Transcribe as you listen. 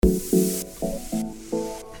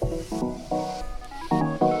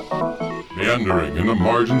Meandering in the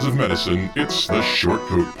margins of medicine, it's the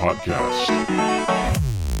Shortcoat Podcast.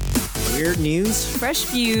 Weird news, fresh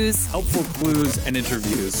views, helpful clues, and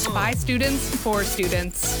interviews. By students, for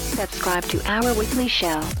students. Subscribe to our weekly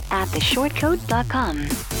show at theshortcoat.com.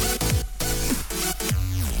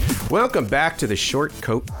 Welcome back to the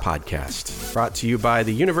Shortcoat Podcast, brought to you by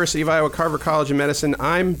the University of Iowa Carver College of Medicine.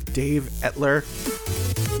 I'm Dave Etler.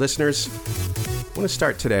 Listeners, I want to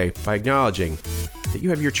start today by acknowledging that you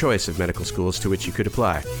have your choice of medical schools to which you could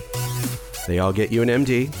apply. They all get you an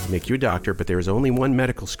MD, make you a doctor, but there is only one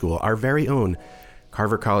medical school, our very own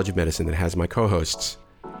Carver College of Medicine, that has my co-hosts,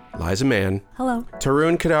 Liza Mann. Hello.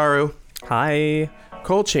 Tarun Kadaru. Hi.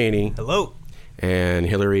 Cole Cheney. Hello. And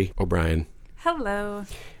Hillary O'Brien. Hello.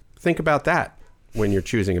 Think about that when you're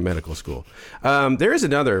choosing a medical school. There is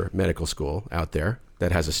another medical school out there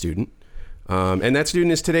that has a student. And that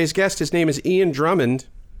student is today's guest. His name is Ian Drummond.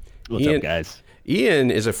 What's up, guys? Ian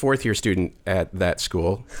is a fourth-year student at that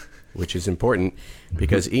school, which is important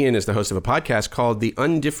because Ian is the host of a podcast called The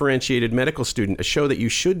Undifferentiated Medical Student, a show that you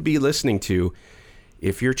should be listening to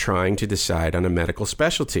if you're trying to decide on a medical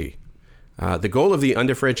specialty. The goal of The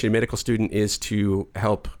Undifferentiated Medical Student is to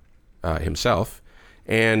help himself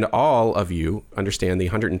and all of you understand the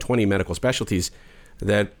 120 medical specialties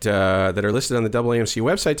that are listed on the AAMC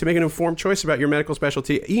website to make an informed choice about your medical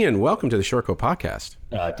specialty. Ian, welcome to the Shortcoat Podcast.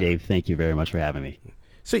 Dave, thank you very much for having me.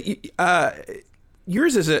 So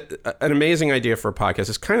yours is an amazing idea for a podcast.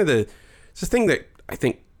 It's kind of it's the thing that I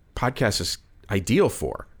think podcast is ideal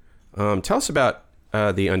for. Tell us about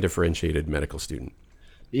the Undifferentiated Medical Student.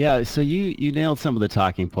 Yeah, so you nailed some of the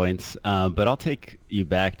talking points, but I'll take you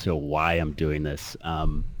back to why I'm doing this.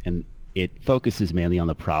 And it focuses mainly on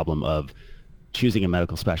the problem of choosing a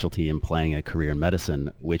medical specialty and planning a career in medicine,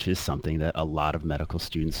 which is something that a lot of medical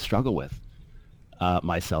students struggle with,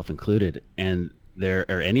 myself included. And there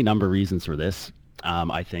are any number of reasons for this.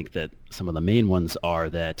 I think that some of the main ones are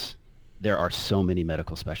that there are so many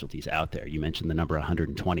medical specialties out there. You mentioned the number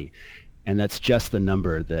 120, and that's just the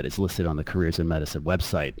number that is listed on the Careers in Medicine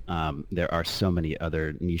website. There are so many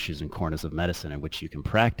other niches and corners of medicine in which you can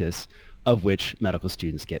practice, of which medical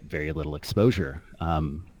students get very little exposure.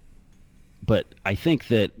 But I think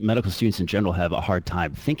that medical students in general have a hard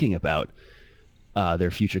time thinking about their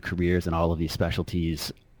future careers and all of these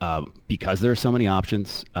specialties because there are so many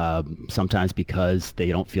options, sometimes because they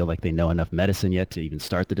don't feel like they know enough medicine yet to even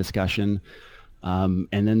start the discussion. And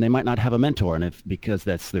then they might not have a mentor, and because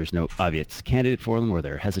there's no obvious candidate for them, or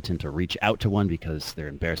they're hesitant to reach out to one because they're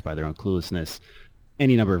embarrassed by their own cluelessness,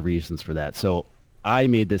 any number of reasons for that. So I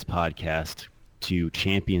made this podcast to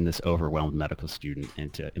champion this overwhelmed medical student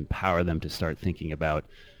and to empower them to start thinking about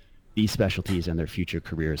these specialties and their future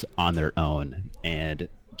careers on their own. And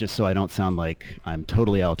just so I don't sound like I'm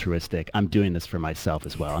totally altruistic, I'm doing this for myself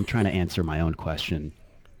as well. I'm trying to answer my own question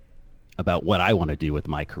about what I want to do with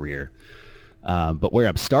my career. But where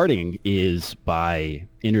I'm starting is by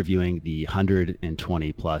interviewing the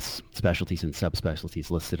 120 plus specialties and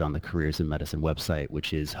subspecialties listed on the Careers in Medicine website,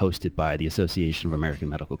 which is hosted by the Association of American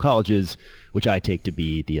Medical Colleges, which I take to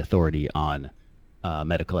be the authority on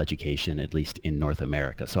medical education, at least in North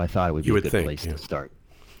America. So I thought it would be a good place to start.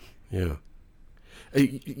 Yeah.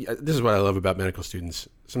 This is what I love about medical students.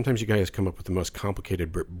 Sometimes you guys come up with the most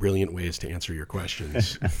complicated, brilliant ways to answer your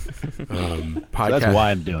questions. So that's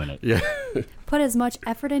why I'm doing it. Yeah. Put as much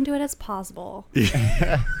effort into it as possible.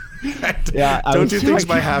 Yeah, don't do things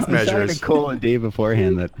by half I was talking measures. to Cole and Dave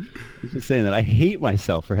beforehand that I was just saying that I hate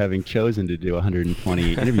myself for having chosen to do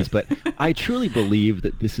 120 interviews, but I truly believe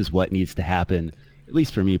that this is what needs to happen, at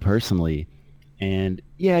least for me personally. And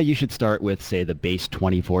yeah, you should start with, say, the base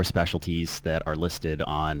 24 specialties that are listed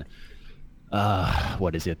on,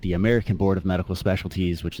 the American Board of Medical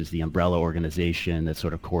Specialties, which is the umbrella organization that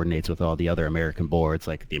sort of coordinates with all the other American boards,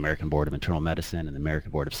 like the American Board of Internal Medicine and the American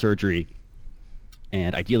Board of Surgery.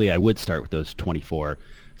 And ideally, I would start with those 24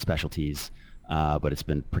 specialties, but it's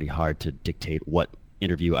been pretty hard to dictate what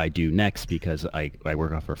interview I do next because I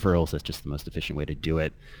work off referrals. That's just the most efficient way to do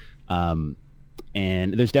it.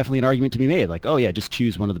 And there's definitely an argument to be made, like, oh yeah, just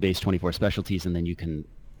choose one of the base 24 specialties, and then you can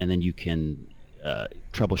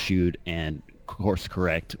troubleshoot and course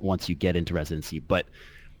correct once you get into residency. But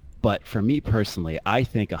for me personally, I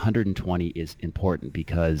think 120 is important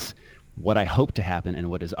because what I hope to happen and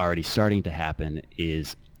what is already starting to happen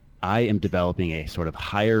is I am developing a sort of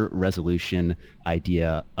higher resolution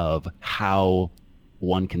idea of how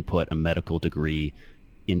one can put a medical degree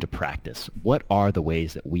into practice. What are the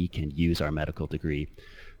ways that we can use our medical degree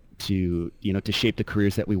to shape the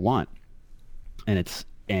careers that we want?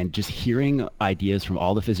 And just hearing ideas from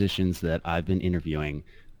all the physicians that I've been interviewing,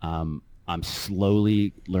 I'm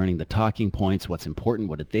slowly learning the talking points, what's important,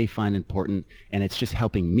 what did they find important, and it's just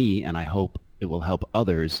helping me, and I hope it will help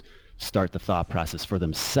others start the thought process for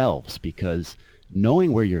themselves, because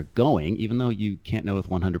knowing where you're going, even though you can't know with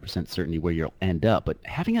 100% certainty where you'll end up, but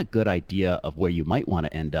having a good idea of where you might want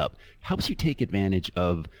to end up helps you take advantage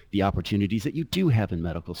of the opportunities that you do have in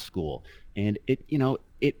medical school. And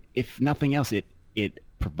if nothing else, it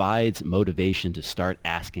provides motivation to start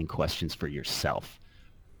asking questions for yourself.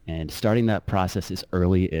 And starting that process as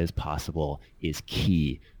early as possible is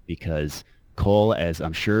key, because Cole, as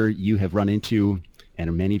I'm sure you have run into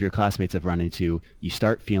and many of your classmates have run into, you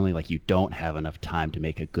start feeling like you don't have enough time to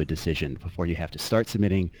make a good decision before you have to start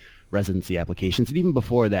submitting residency applications, and even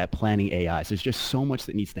before that, planning AI. So there's just so much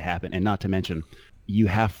that needs to happen, and not to mention, you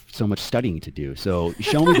have so much studying to do. So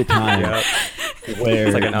show me the time where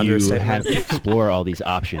It's like an you understatement. have to explore all these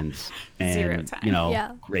options, Zero and time.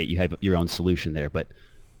 Yeah. great, you have your own solution there. But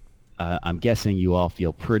I'm guessing you all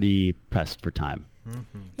feel pretty pressed for time.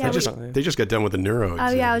 Yeah, They just got done with the neuro exam.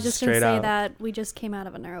 oh yeah, I was just gonna Straight say out. that we just came out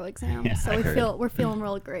of a neuro exam, Yeah, so I heard. we're feeling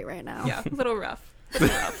real great right now. Yeah, a little rough.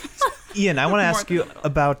 Ian, I want to More ask you than a little.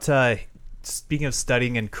 about, speaking of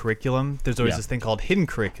studying and curriculum, there's always Yeah. this thing called hidden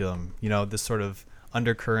curriculum, this sort of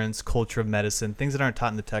undercurrents, culture of medicine, things that aren't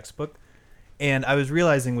taught in the textbook. And I was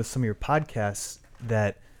realizing with some of your podcasts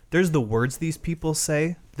that there's the words these people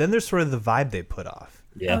say, then there's sort of the vibe they put off.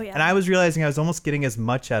 Yeah. Oh yeah. And I was realizing I was almost getting as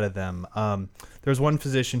much out of them. There was one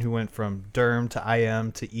physician who went from derm to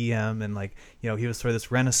IM to EM, and he was sort of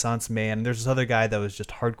this Renaissance man. And there's this other guy that was just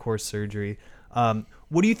hardcore surgery.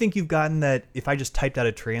 What do you think you've gotten that if I just typed out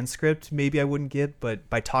a transcript, maybe I wouldn't get, but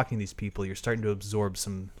by talking to these people, you're starting to absorb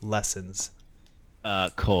some lessons?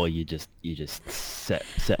 Cole, you just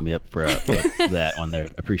set me up for that one there.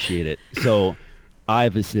 Appreciate it. So,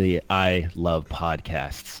 obviously, I love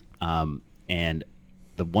podcasts, and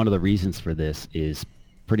one of the reasons for this is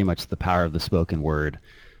pretty much the power of the spoken word,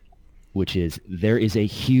 which is there is a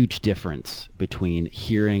huge difference between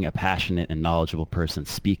hearing a passionate and knowledgeable person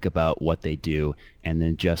speak about what they do and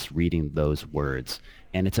then just reading those words.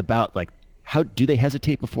 And it's about how do they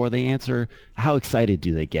hesitate before they answer? How excited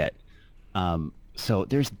do they get? So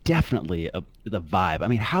there's definitely the vibe. I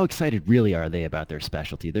mean, how excited really are they about their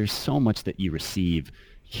specialty? There's so much that you receive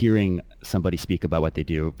hearing somebody speak about what they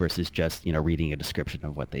do versus just, reading a description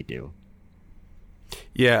of what they do.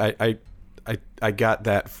 Yeah, I got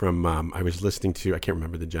that from I was listening to, I can't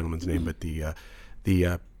remember the gentleman's name, but the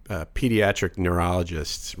pediatric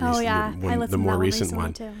neurologists. Oh yeah, I listened the more to that recent one one,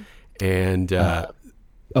 recently, too. And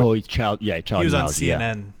child He was on neurology, yeah.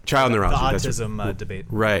 CNN. Child the neurology, that's autism debate.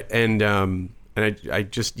 right, and I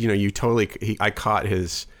just I caught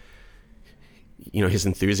his his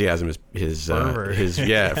enthusiasm, his Fervor.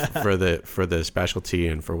 for the specialty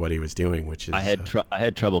and for what he was doing, which is I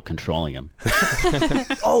had trouble controlling him.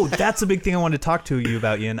 Oh, that's a big thing I wanted to talk to you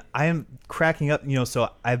about, Ian. I am cracking up, so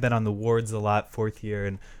I've been on the wards a lot, 4th year,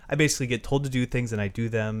 and I basically get told to do things and I do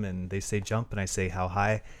them, and they say jump and I say how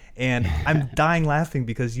high. And I'm dying laughing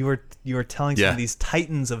because you are telling some of these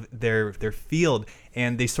titans of their field,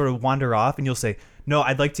 and they sort of wander off, and you'll say, no,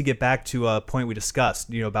 I'd like to get back to a point we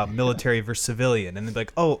discussed, about military versus civilian. And they're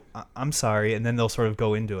like, oh, I'm sorry. And then they'll sort of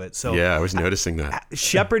go into it. So I was noticing that.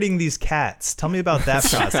 Shepherding these cats. Tell me about that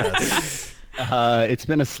process. It's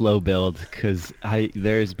been a slow build because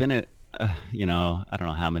there's been I don't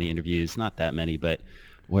know how many interviews, not that many, but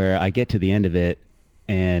where I get to the end of it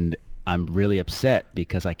and I'm really upset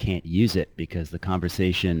because I can't use it because the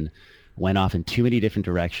conversation went off in too many different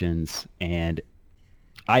directions, and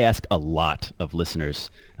I ask a lot of listeners.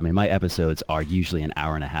 I mean, my episodes are usually an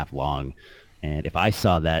hour and a half long, and if I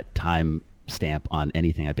saw that time stamp on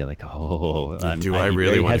anything, I'd be like, oh, I I'd really be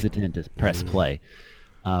very wanna- hesitant to press play.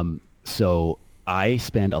 So I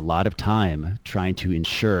spend a lot of time trying to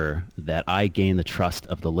ensure that I gain the trust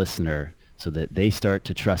of the listener so that they start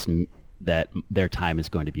to trust that their time is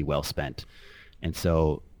going to be well spent. And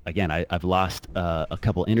so, again, I've lost a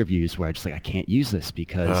couple interviews where I can't use this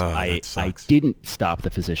because that I sucks. didn't stop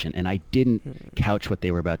the physician and I didn't couch what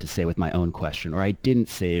they were about to say with my own question, or I didn't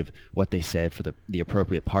save what they said for the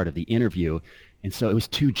appropriate part of the interview. And so it was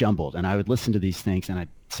too jumbled. And I would listen to these things and I'd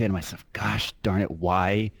say to myself, gosh darn it,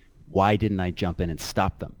 why didn't I jump in and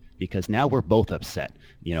stop them? Because now we're both upset.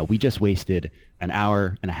 We just wasted an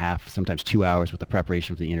hour and a half, sometimes 2 hours with the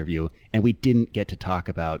preparation for the interview, and we didn't get to talk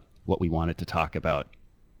about what we wanted to talk about.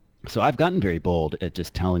 So I've gotten very bold at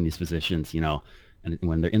just telling these physicians, and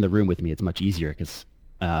when they're in the room with me, it's much easier because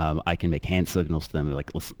I can make hand signals to them like,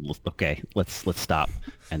 let's stop.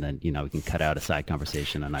 And then, we can cut out a side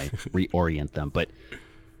conversation and I reorient them. But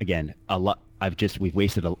again, I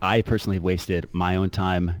personally have wasted my own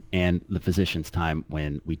time and the physician's time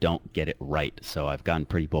when we don't get it right. So I've gotten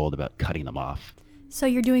pretty bold about cutting them off. So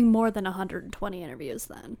you're doing more than 120 interviews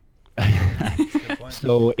then?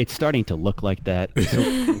 So it's starting to look like that. So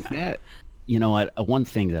that, you know what, one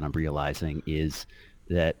thing that I'm realizing is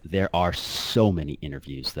that there are so many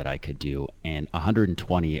interviews that I could do, and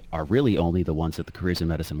 120 are really only the ones that the Careers in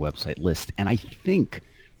Medicine website lists. And I think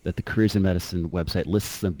that the Careers in Medicine website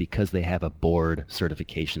lists them because they have a board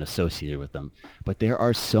certification associated with them. But there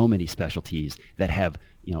are so many specialties that have,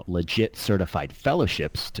 you know, legit certified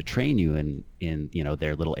fellowships to train you in you know,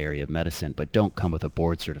 their little area of medicine, but don't come with a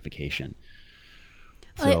board certification.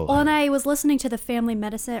 So, Well, and I was listening to the family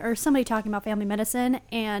medicine, or somebody talking about family medicine,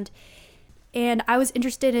 and I was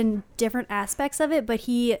interested in different aspects of it, but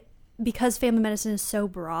because family medicine is so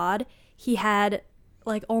broad, he had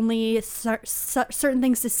like only certain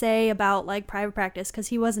things to say about like private practice because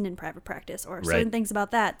he wasn't in private practice, or certain things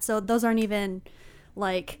about that. So those aren't even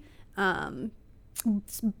like board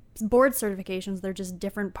certifications. They're just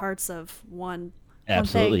different parts of one.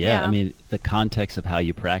 Absolutely, yeah. I mean, the context of how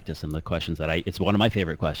you practice and the questions it's one of my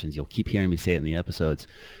favorite questions. You'll keep hearing me say it in the episodes.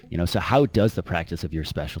 You know, so how does the practice of your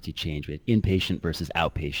specialty change with inpatient versus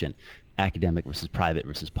outpatient, academic versus private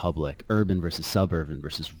versus public, urban versus suburban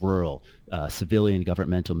versus rural, civilian,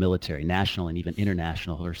 governmental, military, national, and even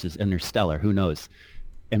international versus interstellar? Who knows?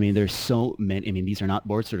 I mean, there's so many. I mean, these are not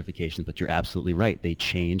board certifications, but you're absolutely right. They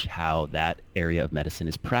change how that area of medicine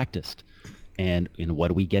is practiced. And what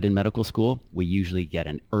do we get in medical school? We usually get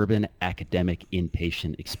an urban academic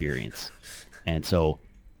inpatient experience. And so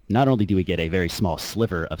not only do we get a very small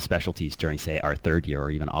sliver of specialties during, say, our third year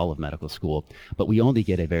or even all of medical school, but we only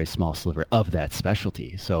get a very small sliver of that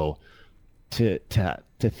specialty. So to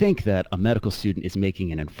think that a medical student is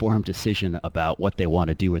making an informed decision about what they want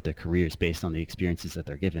to do with their careers based on the experiences that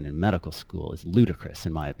they're given in medical school is ludicrous,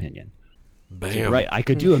 in my opinion. Bam. Right. I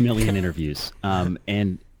could do a million interviews.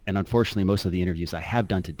 And unfortunately, most of the interviews I have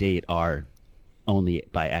done to date are only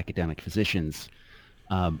by academic physicians.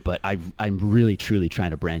 But I'm really, truly trying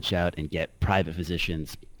to branch out and get private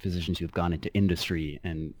physicians who have gone into industry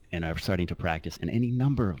and are starting to practice in a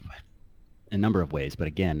number of ways. But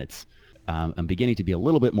again, I'm beginning to be a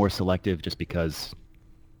little bit more selective just because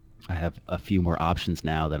I have a few more options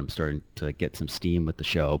now that I'm starting to get some steam with the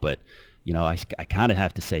show. But you know, I kind of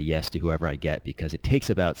have to say yes to whoever I get because it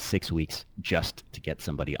takes about 6 weeks just to get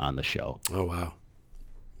somebody on the show. Oh,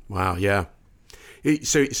 wow. Yeah.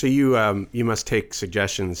 So you must take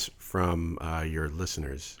suggestions from your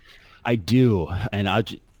listeners. I do. And I'll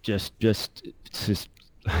just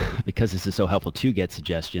because this is so helpful to get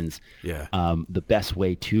suggestions. Yeah. The best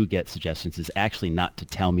way to get suggestions is actually not to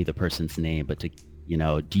tell me the person's name, but to, you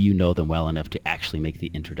know, do you know them well enough to actually make the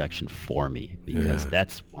introduction for me? Because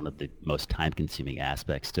that's one of the most time-consuming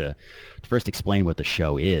aspects to first explain what the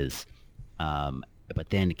show is, but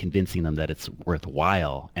then convincing them that it's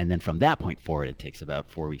worthwhile. And then from that point forward, it takes about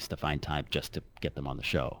 4 weeks to find time just to get them on the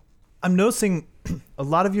show. I'm noticing a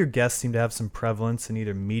lot of your guests seem to have some prevalence in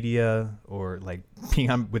either media or like being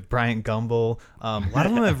on with Bryant Gumbel. A lot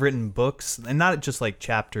of them have written books, and not just like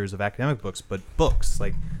chapters of academic books, but books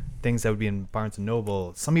like things that would be in Barnes and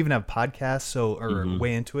Noble. Some even have podcasts, or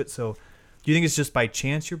way into it. So do you think it's just by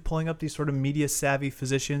chance you're pulling up these sort of media savvy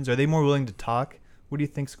physicians? Are they more willing to talk? What do you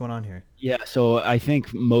think's going on here? Yeah, so I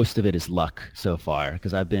think most of it is luck so far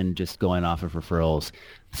because I've been just going off of referrals.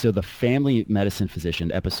 So the family medicine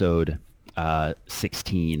physician episode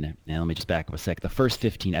 16, and let me just back up a sec. The first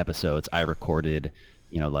 15 episodes I recorded,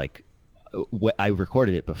 I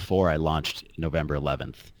recorded it before I launched November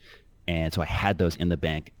 11th. And so I had those in the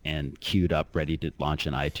bank and queued up, ready to launch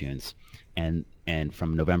in iTunes. And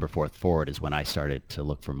from November 4th forward is when I started to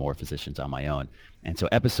look for more physicians on my own. And so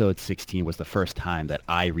episode 16 was the first time that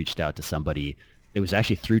I reached out to somebody. It was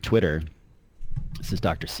actually through Twitter. This is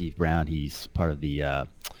Dr. Steve Brown. He's part of the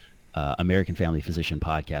American Family Physician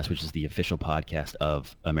podcast, which is the official podcast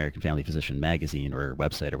of American Family Physician magazine or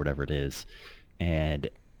website or whatever it is. And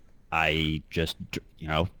I just,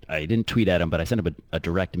 I didn't tweet at him, but I sent him a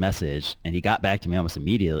direct message, and he got back to me almost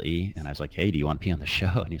immediately. And I was like, "Hey, do you want to be on the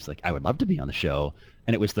show?" And he was like, "I would love to be on the show."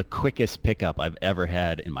 And it was the quickest pickup I've ever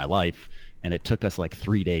had in my life. And it took us like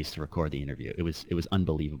 3 days to record the interview. It was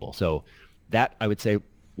unbelievable. So that, I would say,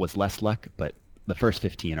 was less luck, but the first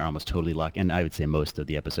 15 are almost totally luck. And I would say most of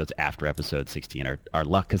the episodes after episode 16 are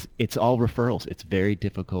luck because it's all referrals. It's very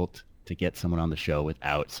difficult to get someone on the show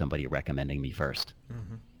without somebody recommending me first.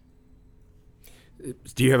 Mm-hmm.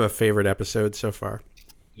 Do you have a favorite episode so far?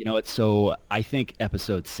 You know what? So I think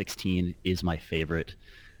episode 16 is my favorite,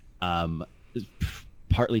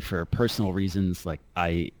 partly for personal reasons. Like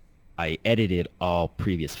I I edited all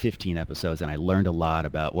previous 15 episodes, and I learned a lot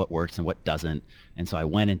about what works and what doesn't. And so I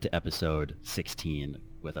went into episode 16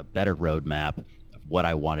 with a better roadmap of what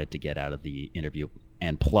I wanted to get out of the interview.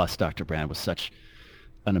 And plus, Dr. Brand was such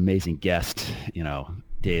an amazing guest.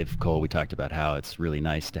 Dave Cole, we talked about how it's really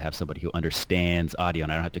nice to have somebody who understands audio,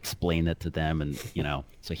 and I don't have to explain that to them. And,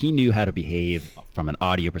 so he knew how to behave from an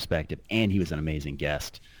audio perspective, and he was an amazing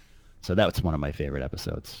guest. So that was one of my favorite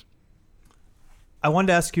episodes. I wanted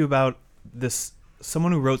to ask you about this.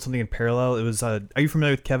 Someone who wrote something in parallel. It was. Are you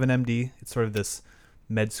familiar with Kevin MD? It's sort of this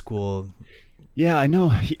med school. Yeah, I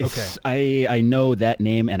know. Okay. I know that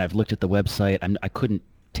name, and I've looked at the website. I couldn't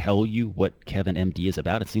tell you what Kevin MD is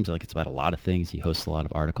about. It seems like it's about a lot of things. He hosts a lot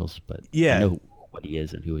of articles, but yeah, I know what he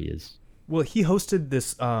is and who he is. Well, he hosted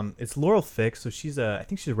this. It's Laurel Fix. So I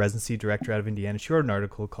think she's a residency director out of Indiana. She wrote an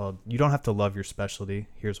article called "You Don't Have to Love Your Specialty.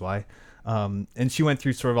 Here's Why." And she went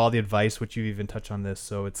through sort of all the advice, which you even touch on this.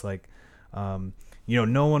 So it's like,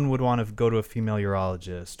 no one would want to go to a female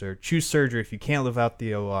urologist or choose surgery if you can't live out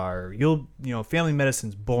the OR. Family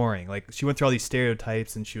medicine's boring. Like, she went through all these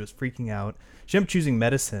stereotypes and she was freaking out. She ended up choosing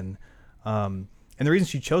medicine. And the reason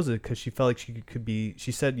she chose it because she felt like she could be,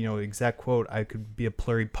 she said, exact quote, I could be a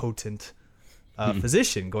pluripotent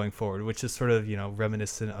physician going forward, which is sort of,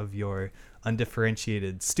 reminiscent of your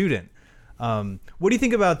undifferentiated student. What do you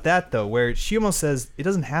think about that, though, where she almost says it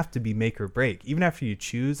doesn't have to be make or break. Even after you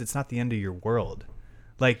choose, it's not the end of your world.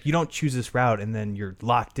 Like, you don't choose this route and then you're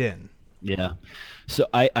locked in. Yeah. So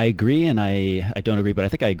I agree and I don't agree, but I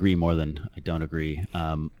think I agree more than I don't agree.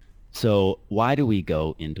 So why do we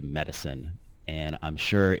go into medicine? And I'm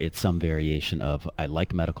sure it's some variation of I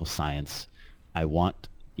like medical science. I want,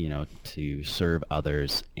 to serve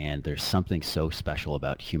others. And there's something so special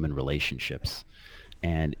about human relationships.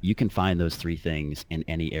 And you can find those three things in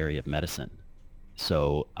any area of medicine.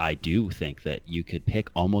 So I do think that you could pick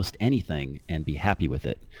almost anything and be happy with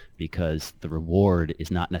it because the reward is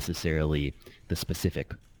not necessarily the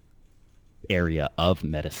specific area of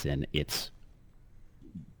medicine. It's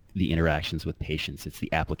the interactions with patients. It's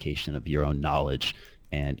the application of your own knowledge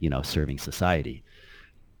and, serving society.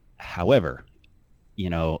 However,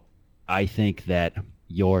 I think that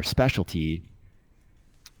your specialty,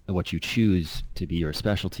 what you choose to be your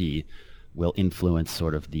specialty, will influence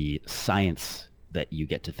sort of the science that you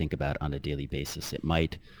get to think about on a daily basis. It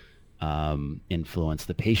might influence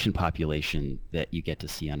the patient population that you get to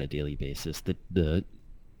see on a daily basis, the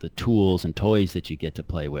tools and toys that you get to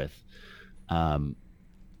play with. And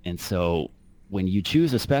so when you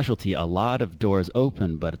choose a specialty, a lot of doors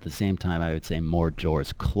open, but at the same time, I would say more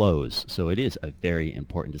doors close. So it is a very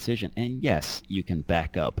important decision. And yes, you can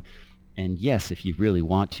back up. And yes, if you really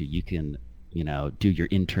want to, you can, do your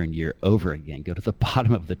intern year over again, go to the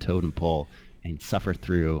bottom of the totem pole and suffer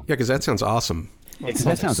through. Yeah, because that sounds awesome. That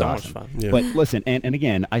sounds so awesome. much fun. Yeah. But listen, and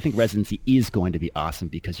again, I think residency is going to be awesome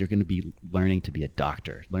because you're going to be learning to be a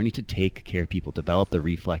doctor, learning to take care of people, develop the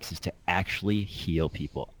reflexes to actually heal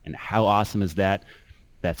people. And how awesome is that?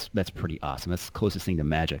 That's pretty awesome. That's the closest thing to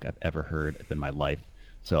magic I've ever heard in my life.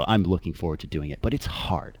 So I'm looking forward to doing it, but it's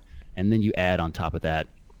hard. And then you add on top of that,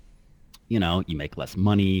 you make less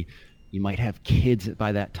money. You might have kids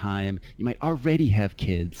by that time. You might already have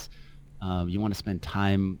kids. You want to spend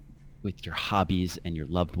time with your hobbies and your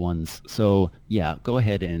loved ones. So yeah, go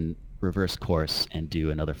ahead and reverse course and do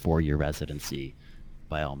another 4-year residency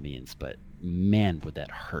by all means. But man, would that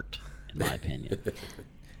hurt, in my opinion.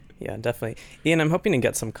 Yeah, definitely. Ian, I'm hoping to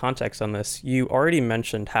get some context on this. You already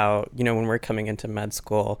mentioned how, when we're coming into med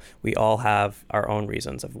school, we all have our own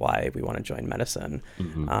reasons of why we want to join medicine.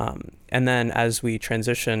 Mm-hmm. And then as we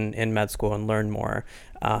transition in med school and learn more,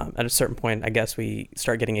 at a certain point, I guess we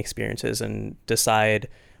start getting experiences and decide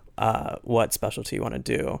what specialty you want to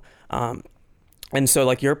do. And so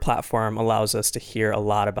like your platform allows us to hear a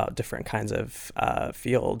lot about different kinds of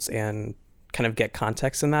fields and kind of get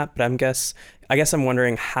context in that. But I guess I'm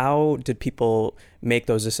wondering, how did people make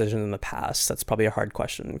those decisions in the past? That's probably a hard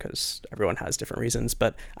question because everyone has different reasons.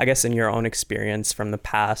 But I guess in your own experience from the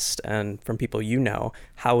past and from people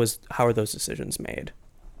how are those decisions made?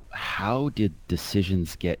 How did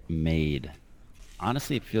decisions get made?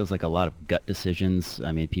 Honestly, it feels like a lot of gut decisions.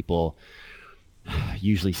 I mean, people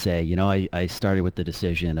usually say, I started with the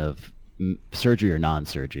decision of surgery or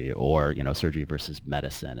non-surgery, or surgery versus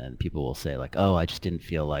medicine, and people will say like, oh, I just didn't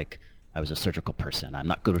feel like I was a surgical person, I'm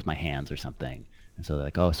not good with my hands or something, and so they're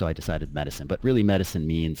like, oh, so I decided medicine. But really medicine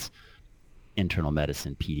means internal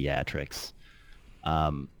medicine, pediatrics.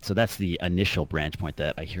 So that's the initial branch point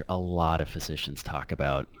that I hear a lot of physicians talk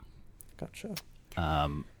about. Gotcha.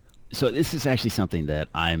 So this is actually something that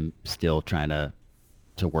I'm still trying to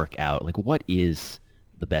work out, like what is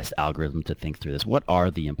the best algorithm to think through this? What are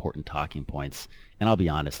the important talking points? And I'll be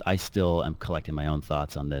honest, I still am collecting my own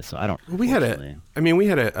thoughts on this, so I don't. We had an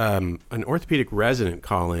orthopedic resident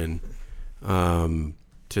call in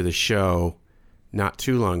to the show not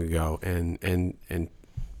too long ago, and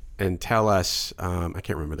tell us, I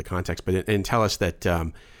can't remember the context, but and tell us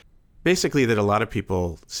that basically that a lot of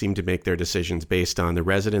people seem to make their decisions based on the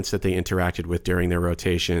residents that they interacted with during their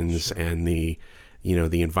rotations and the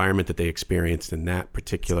environment that they experienced in that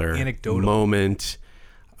particular moment,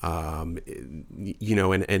 and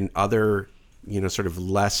other, sort of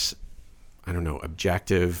less,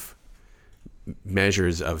 objective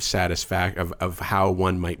measures of of how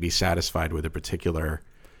one might be satisfied with a particular.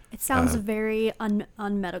 It sounds very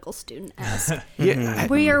unmedical student-esque. Yeah,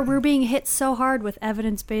 we're being hit so hard with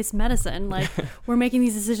evidence-based medicine. Like, we're making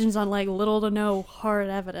these decisions on like little to no hard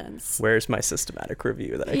evidence. Where's my systematic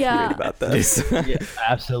review that I can read about this? Yeah,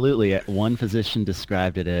 absolutely. One physician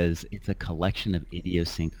described it as it's a collection of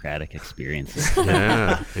idiosyncratic experiences.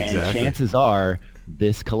 Yeah, exactly. And chances are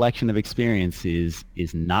this collection of experiences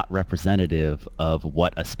is not representative of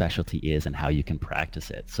what a specialty is and how you can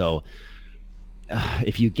practice it. So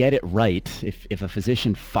if you get it right, if a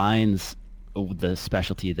physician finds the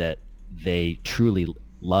specialty that they truly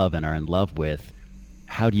love and are in love with,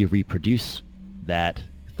 how do you reproduce that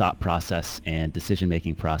thought process and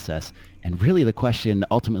decision-making process? And really the question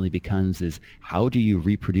ultimately becomes is, how do you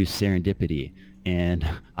reproduce serendipity? And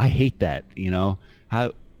I hate that,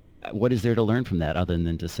 what is there to learn from that other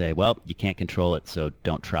than to say, well, you can't control it, so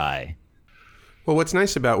don't try? Well, what's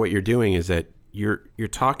nice about what you're doing is that you're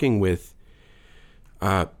talking with,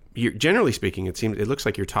 generally speaking, it looks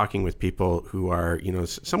like you're talking with people who are,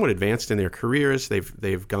 somewhat advanced in their careers.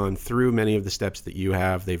 They've gone through many of the steps that you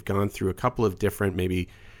have. They've gone through a couple of different, maybe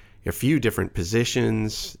a few different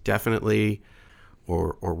positions, definitely,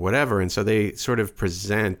 or whatever. And so they sort of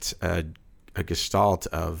present a gestalt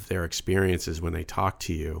of their experiences when they talk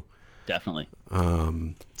to you. Definitely.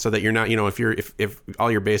 So that you're not, if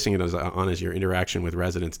all you're basing it on is your interaction with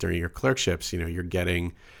residents during your clerkships, you're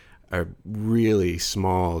getting a really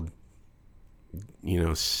small,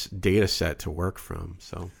 data set to work from.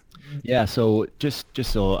 So, yeah. So just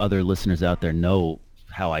so other listeners out there know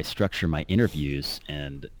how I structure my interviews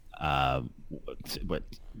and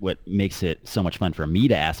what makes it so much fun for me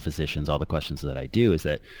to ask physicians all the questions that I do is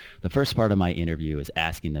that the first part of my interview is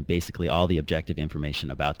asking them basically all the objective information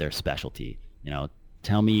about their specialty.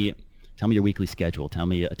 Tell me your weekly schedule. Tell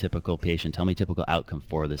me a typical patient. Tell me a typical outcome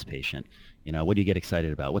for this patient. What do you get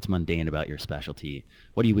excited about? What's mundane about your specialty?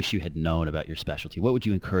 What do you wish you had known about your specialty? What would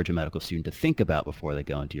you encourage a medical student to think about before they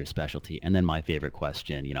go into your specialty? And then my favorite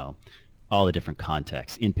question, all the different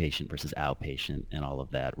contexts, inpatient versus outpatient and all of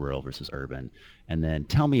that, rural versus urban. And then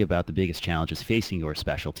tell me about the biggest challenges facing your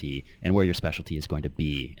specialty and where your specialty is going to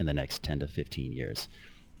be in the next 10 to 15 years.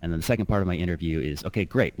 And then the second part of my interview is, okay,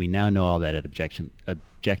 great. We now know all that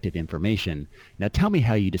objective information. Now tell me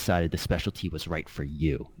how you decided the specialty was right for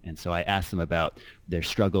you. And so I asked them about their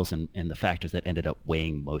struggles and the factors that ended up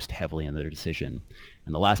weighing most heavily in their decision.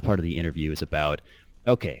 And the last part of the interview is about,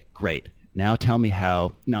 okay, great. Now tell me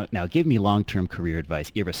now give me long-term career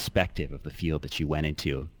advice, irrespective of the field that you went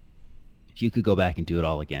into. If you could go back and do it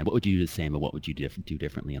all again, what would you do the same and what would you do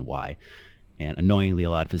differently and why? And annoyingly, a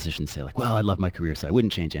lot of physicians say like, well, I love my career, so I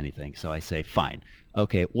wouldn't change anything. So I say, fine.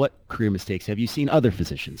 Okay, what career mistakes have you seen other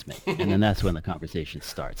physicians make? And then that's when the conversation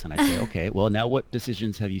starts. And I say, okay, well, now what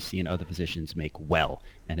decisions have you seen other physicians make well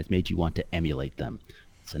and has made you want to emulate them?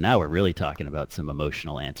 So now we're really talking about some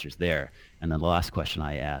emotional answers there. And then the last question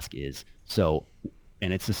I ask is,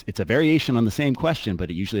 and it's a variation on the same question,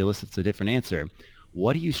 but it usually elicits a different answer.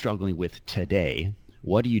 What are you struggling with today?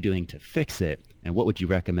 What are you doing to fix it? And what would you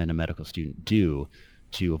recommend a medical student do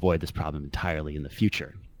to avoid this problem entirely in the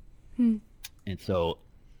future? And so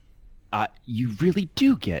you really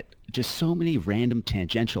do get just so many random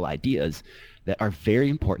tangential ideas that are very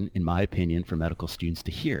important, in my opinion, for medical students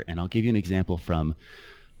to hear. And I'll give you an example from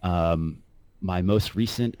my most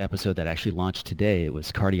recent episode that actually launched today. It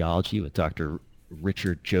was cardiology with Dr.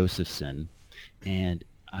 Richard Josephson. And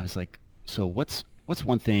I was like, so what's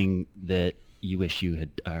one thing that you wish you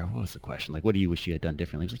had, or what was the question? Like, what do you wish you had done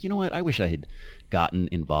differently? He was like, you know what? I wish I had gotten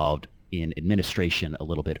involved in administration a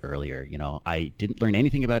little bit earlier. I didn't learn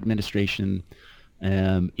anything about administration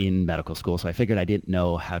in medical school, so I figured I didn't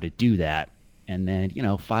know how to do that. And then,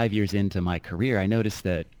 5 years into my career, I noticed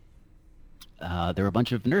that there were a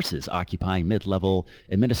bunch of nurses occupying mid-level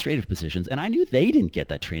administrative positions, and I knew they didn't get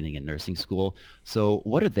that training in nursing school. So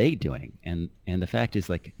what are they doing? And the fact is,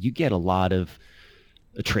 like, you get a lot of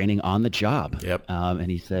training on the job. Yep.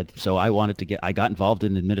 And he said, so I got involved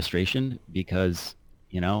in administration because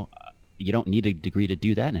you don't need a degree to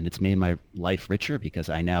do that. And it's made my life richer because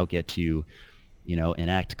I now get to,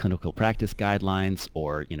 enact clinical practice guidelines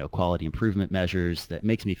or, quality improvement measures that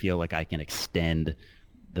makes me feel like I can extend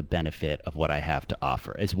the benefit of what I have to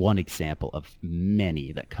offer as one example of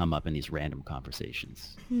many that come up in these random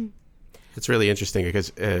conversations. It's really interesting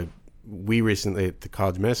because we recently, at the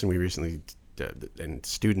College of Medicine, and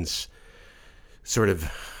students sort of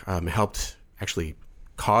helped actually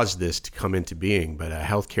cause this to come into being, but a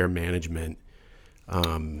healthcare management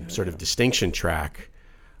sort of distinction track.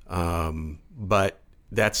 But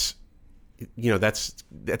that's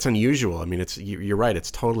unusual. I mean, you're right.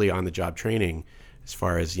 It's totally on the job training as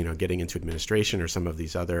far as, getting into administration or some of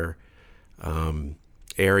these other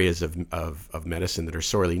areas of medicine that are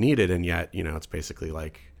sorely needed. And yet, it's basically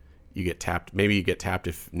like you get tapped. Maybe you get tapped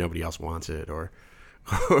if nobody else wants it or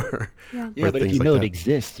but if you know it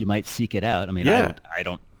exists, you might seek it out. I mean, I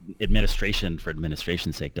don't administration for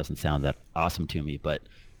administration's sake doesn't sound that awesome to me, but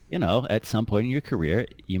at some point in your career,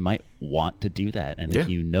 you might want to do that. And if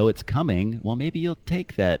you know it's coming, well, maybe you'll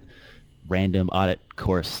take that random audit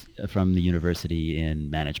course from the university in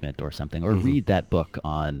management or something, or read that book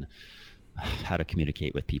on how to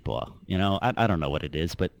communicate with people. I don't know what it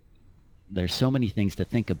is, but there's so many things to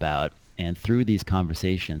think about. And through these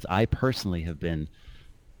conversations, I personally have been,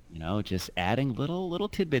 just adding little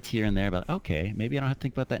tidbits here and there about, okay, maybe I don't have to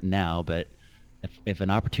think about that now, but if an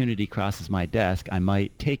opportunity crosses my desk, I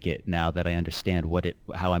might take it now that I understand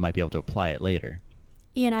how I might be able to apply it later.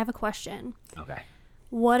 Ian, I have a question. Okay.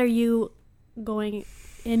 What are you going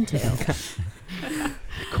into?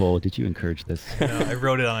 Cole, did you encourage this? No, I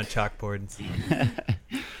wrote it on a chalkboard.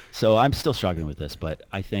 So I'm still struggling with this, but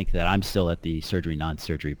I think that I'm still at the surgery,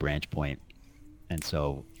 non-surgery branch point. And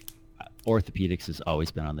so orthopedics has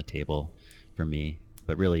always been on the table for me,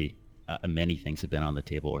 but really many things have been on the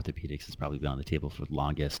table. Orthopedics has probably been on the table for the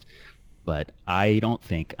longest, but I don't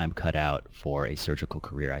think I'm cut out for a surgical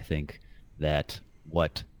career. I think that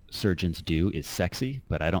what surgeons do is sexy,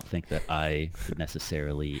 but I don't think that I would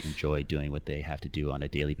necessarily enjoy doing what they have to do on a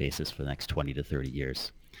daily basis for the next 20 to 30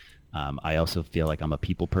 years. I also feel like I'm a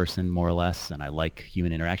people person, more or less, and I like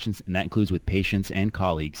human interactions, and that includes with patients and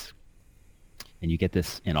colleagues. And you get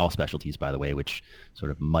this in all specialties, by the way, which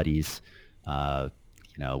sort of muddies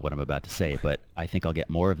what I'm about to say. But I think I'll get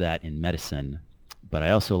more of that in medicine. But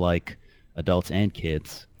I also like adults and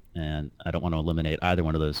kids, and I don't want to eliminate either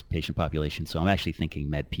one of those patient populations. So I'm actually thinking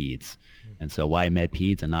med peds. And so why med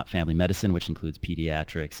peds and not family medicine, which includes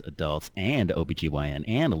pediatrics, adults, and OBGYN,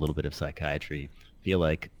 and a little bit of psychiatry? I feel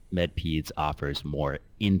like med peds offers more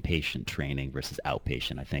inpatient training versus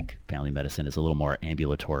outpatient. I think family medicine is a little more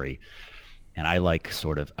ambulatory. And I like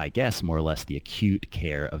sort of, I guess, more or less the acute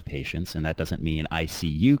care of patients. And that doesn't mean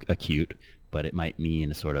ICU acute, but it might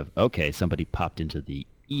mean sort of, okay, somebody popped into the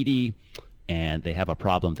ED and they have a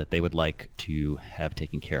problem that they would like to have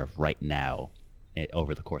taken care of right now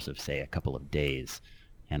over the course of, say, a couple of days.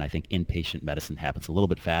 And I think inpatient medicine happens a little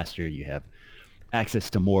bit faster. You have access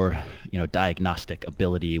to more, diagnostic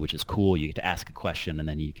ability, which is cool. You get to ask a question and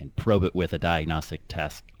then you can probe it with a diagnostic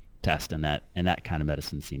test, and that kind of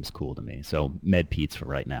medicine seems cool to me. So med peds for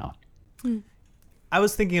right now. I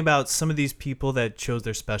was thinking about some of these people that chose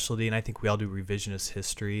their specialty, and I think we all do revisionist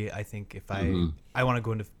history. I think if I want to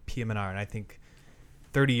go into PM&R, and I think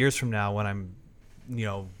 30 years from now when I'm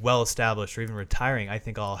well established or even retiring, I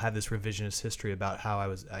think I'll have this revisionist history about how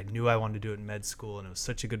I knew I wanted to do it in med school and it was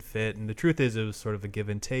such a good fit. And the truth is it was sort of a give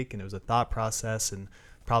and take, and it was a thought process, and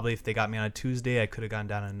probably if they got me on a Tuesday, I could have gone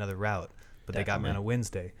down another route, but They got me on a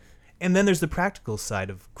Wednesday. And then there's the practical side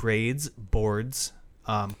of grades, boards,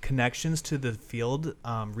 connections to the field,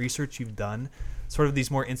 research you've done, sort of these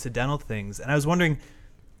more incidental things. And I was wondering,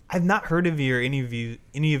 I've not heard of any of your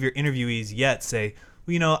interviewees yet say,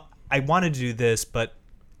 well, I wanted to do this, but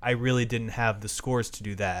I really didn't have the scores to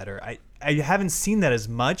do that. Or I haven't seen that as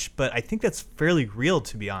much, but I think that's fairly real,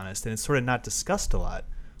 to be honest, and it's sort of not discussed a lot.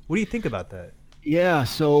 What do you think about that? Yeah,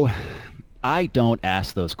 so I don't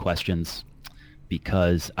ask those questions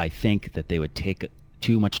because I think that they would take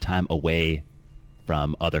too much time away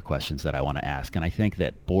from other questions that I want to ask. And I think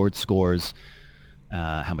that board scores,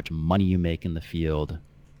 how much money you make in the field,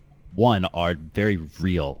 one, are very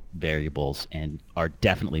real variables and are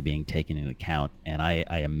definitely being taken into account. And I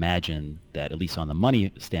imagine that, at least on the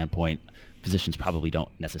money standpoint, physicians probably don't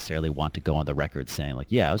necessarily want to go on the record saying, like,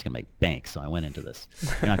 yeah, I was going to make bank, so I went into this.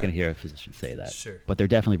 You're not going to hear a physician say that. Sure. But they're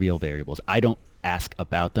definitely real variables. I don't ask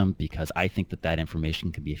about them because I think that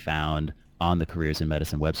information can be found on the Careers in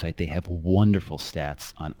Medicine website. They have wonderful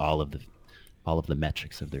stats on all of the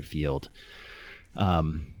metrics of their field.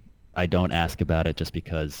 I don't ask about it just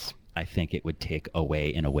because I think it would take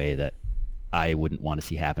away in a way that I wouldn't want to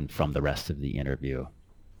see happen from the rest of the interview.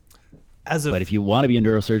 But if you want to be a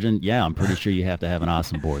neurosurgeon, yeah, I'm pretty sure you have to have an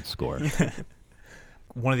awesome board score.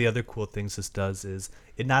 One of the other cool things this does is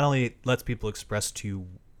it not only lets people express to you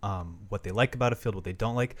what they like about a field, what they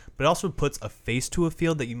don't like, but it also puts a face to a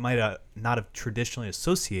field that you might not have traditionally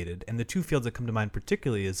associated. And the two fields that come to mind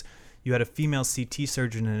particularly is you had a female CT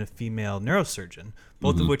surgeon and a female neurosurgeon,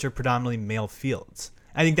 both of which are predominantly male fields.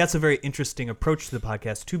 I think that's a very interesting approach to the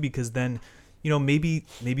podcast too, because then, maybe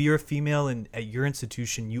you're a female and at your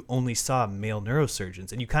institution you only saw male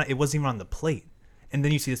neurosurgeons and it wasn't even on the plate. And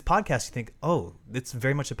then you see this podcast, you think, oh, it's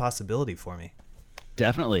very much a possibility for me.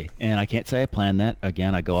 Definitely. And I can't say I planned that.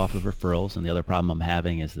 Again, I go off of referrals, and the other problem I'm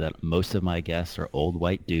having is that most of my guests are old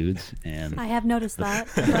white dudes. And I have noticed that,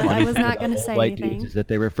 but I was not going to say white anything. Dudes is that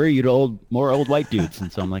they refer you to more old white dudes. And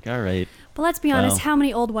so I'm like, all right. But let's be honest, how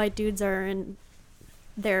many old white dudes are in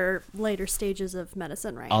their later stages of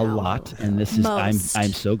medicine right now? A lot. And this is, I'm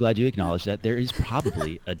Most. so glad you acknowledge that. There is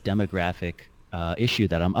probably a demographic issue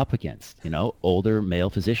that I'm up against. Older male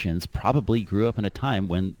physicians probably grew up in a time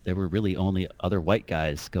when there were really only other white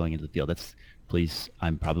guys going into the field.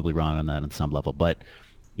 I'm probably wrong on that on some level, but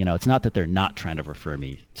it's not that they're not trying to refer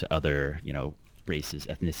me to other, races,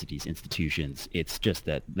 ethnicities, institutions. It's just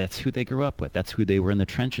that that's who they grew up with. That's who they were in the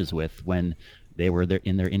trenches with when they were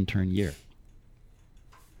in their intern year.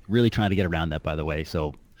 Really trying to get around that, by the way.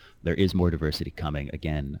 So there is more diversity coming.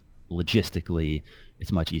 Again, logistically,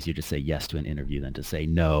 it's much easier to say yes to an interview than to say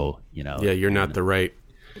no, Yeah, you're not the right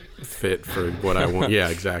fit for what I want. Yeah,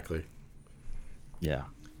 exactly. Yeah,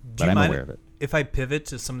 Do but you I'm mind aware of it. if I pivot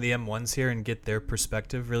to some of the M1s here and get their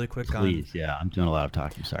perspective really quick? Please, yeah, I'm doing a lot of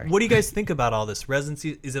talking, sorry. What do you guys think about all this?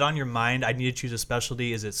 Residency, is it on your mind? I need to choose a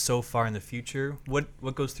specialty. Is it so far in the future?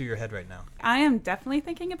 What goes through your head right now? I am definitely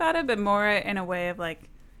thinking about it, but more in a way of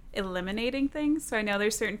eliminating things. So I know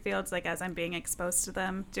there's certain fields, as I'm being exposed to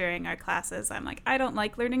them during our classes, I'm like, I don't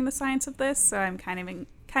like learning the science of this, so I'm kind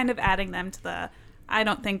of adding them to the I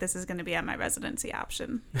don't think this is going to be on my residency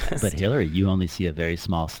option list. But Hillary, you only see a very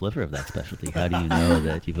small sliver of that specialty. How do you know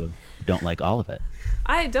that you don't like all of it?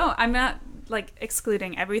 I don't. I'm not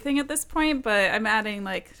excluding everything at this point, but I'm adding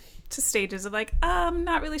to stages of I'm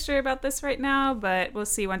not really sure about this right now, but we'll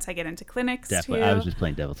see once I get into clinics. Definitely. Too. I was just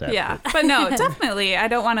playing devil's advocate. Yeah, but no, definitely. I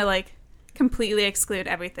don't want to completely exclude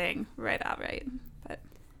everything right outright. But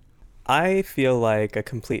I feel like a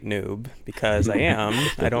complete noob because I am.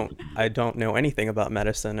 I don't know anything about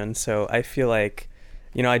medicine, and so I feel like,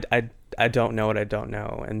 I don't know what I don't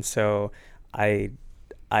know, and so I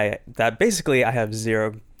have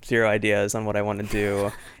zero ideas on what I want to do.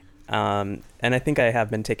 And I think I have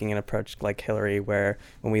been taking an approach like Hillary, where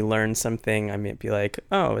when we learn something, I might be like,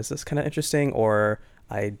 oh, is this kind of interesting? Or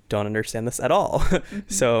I don't understand this at all.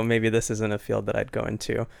 So maybe this isn't a field that I'd go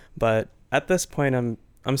into. But at this point, I'm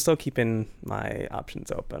still keeping my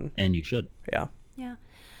options open. And you should. Yeah. Yeah.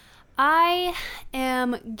 I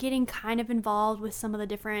am getting kind of involved with some of the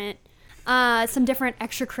different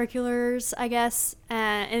extracurriculars, I guess.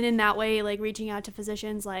 And in that way, reaching out to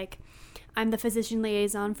physicians, I'm the physician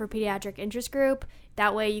liaison for pediatric interest group.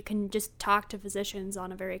 That way you can just talk to physicians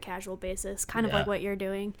on a very casual basis, kind of like what you're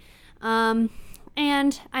doing. And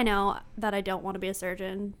I know that I don't want to be a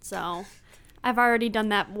surgeon, so I've already done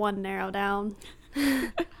that one narrow down.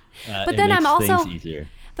 But then I'm also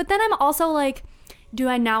do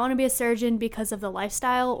I now want to be a surgeon because of the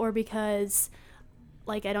lifestyle, or because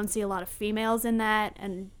I don't see a lot of females in that,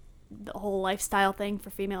 and the whole lifestyle thing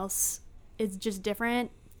for females is just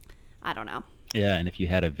different? I don't know. Yeah, and if you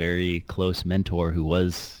had a very close mentor who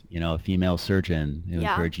was, a female surgeon who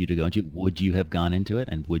encouraged you to go into, would you have gone into it,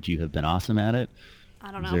 and would you have been awesome at it?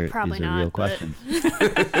 I don't know. Probably not. Real questions.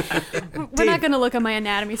 We're not going to look at my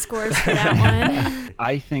anatomy scores for that one.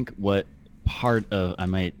 I think I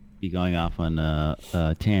might be going off on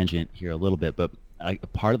a tangent here a little bit, but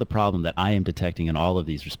part of the problem that I am detecting in all of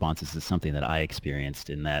these responses is something that I experienced,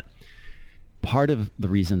 in that part of the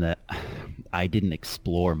reason that I didn't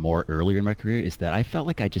explore more earlier in my career is that I felt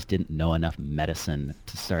like I just didn't know enough medicine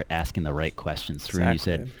to start asking the right questions. Exactly. You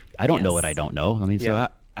said, I don't know what I don't know. So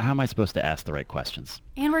how am I supposed to ask the right questions?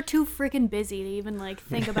 And we're too freaking busy to even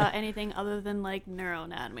think about anything other than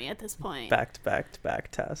neuroanatomy at this point. Back to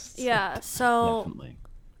back tests. Yeah, so Definitely.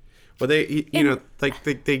 Well,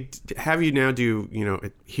 they have you now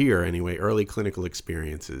do, here anyway, early clinical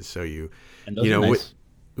experiences. So And those are nice.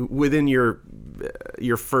 Within your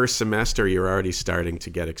first semester, you're already starting to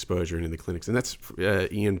get exposure into the clinics, and that's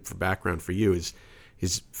Ian. For background for you, is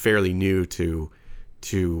fairly new to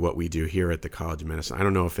what we do here at the College of Medicine. I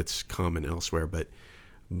don't know if it's common elsewhere, but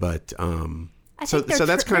I So think they're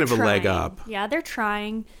that's kind they're of a leg trying. up. Yeah, they're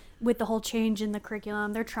trying with the whole change in the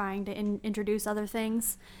curriculum. They're trying to introduce other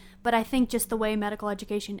things. But I think just the way medical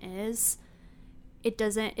education is,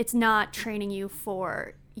 it's not training you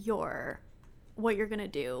for what you're going to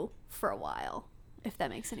do for a while, if that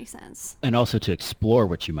makes any sense. And also to explore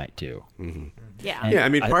what you might do. Yeah. Yeah, I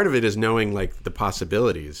mean, part of it is knowing like the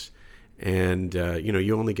possibilities, and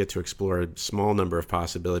you only get to explore a small number of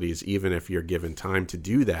possibilities, even if you're given time to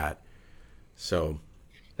do that. So,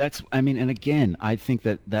 and again, I think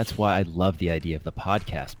that's why I love the idea of the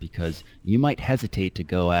podcast, because you might hesitate to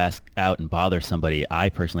go ask out and bother somebody. I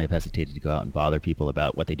personally have hesitated to go out and bother people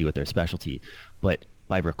about what they do with their specialty, but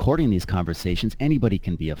by recording these conversations, anybody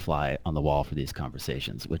can be a fly on the wall for these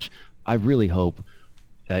conversations, which I really hope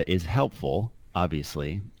is helpful,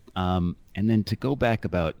 obviously. And then to go back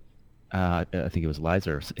about, I think it was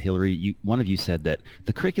Liza or Hillary, one of you said that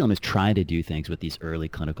the curriculum is trying to do things with these early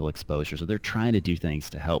clinical exposures, or they're trying to do things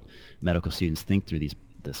to help medical students think through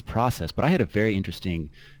this process. But I had a very interesting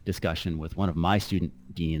discussion with one of my student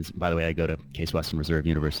deans. By the way, I go to Case Western Reserve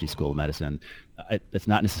University School of Medicine. It's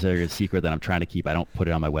not necessarily a secret that I'm trying to keep. I don't put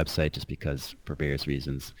it on my website just because, for various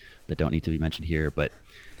reasons that don't need to be mentioned here. But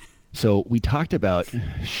so we talked about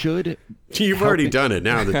you've already done it.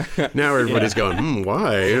 Now everybody's going,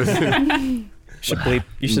 why? You should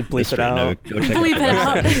bleep it out. Bleep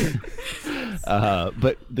it out.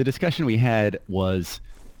 But the discussion we had was,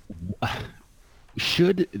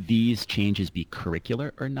 should these changes be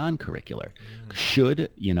curricular or non-curricular? Should,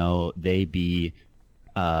 they be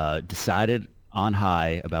decided on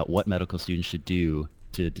high about what medical students should do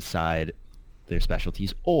to decide their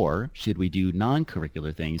specialties, or should we do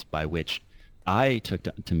non-curricular things, by which I took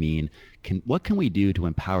to mean, what can we do to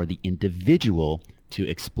empower the individual to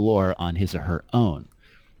explore on his or her own?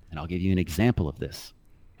 And I'll give you an example of this.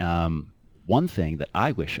 One thing that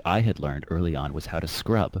I wish I had learned early on was how to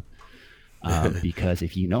scrub. Because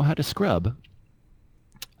if you know how to scrub,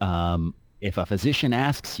 if a physician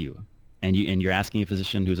asks you, and you're asking a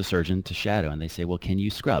physician who's a surgeon to shadow, and they say, well, can you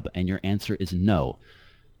scrub? And your answer is no.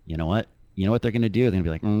 You know what? You know what they're going to do? They're going to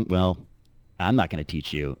be like, well, I'm not going to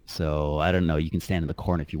teach you, so I don't know. You can stand in the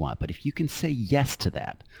corner if you want. But if you can say yes to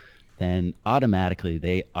that, then automatically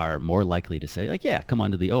they are more likely to say, like, yeah, come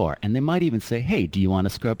on to the OR. And they might even say, hey, do you want to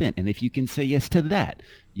scrub in? And if you can say yes to that,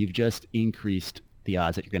 you've just increased the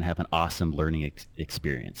odds that you're going to have an awesome learning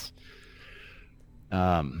experience.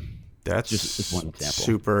 That's just one example.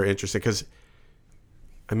 Super interesting, because,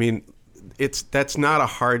 I mean, that's not a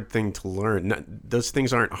hard thing to learn. Those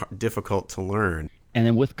things aren't difficult to learn. And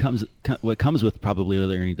then what comes with probably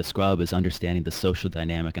learning the scrub is understanding the social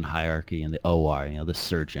dynamic and hierarchy in the OR. The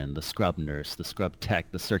surgeon, the scrub nurse, the scrub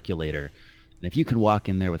tech, the circulator. And if you can walk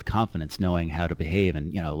in there with confidence, knowing how to behave,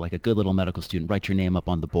 and like a good little medical student, write your name up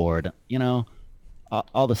on the board. All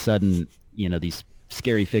of a sudden, these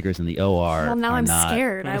scary figures in the OR. Well, now I'm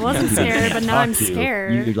scared. I wasn't scared, but now I'm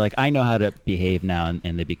scared. You're like, I know how to behave now,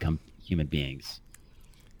 and they become human beings.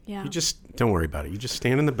 Yeah. You just don't worry about it. You just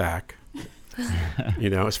stand in the back,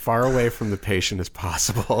 as far away from the patient as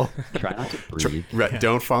possible. Try not to breathe.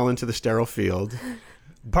 Don't fall into the sterile field.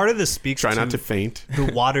 Part of this speaks Try to not to faint. the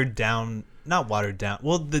the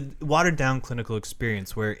watered down clinical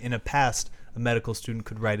experience, where in a past, a medical student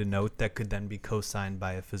could write a note that could then be co-signed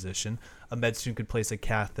by a physician. A med student could place a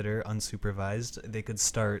catheter unsupervised. They could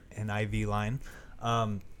start an IV line.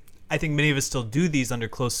 I think many of us still do these under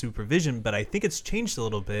close supervision, but I think it's changed a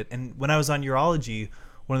little bit. And when I was on urology,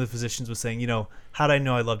 one of the physicians was saying, how did I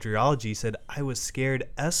know I loved urology? He said, I was scared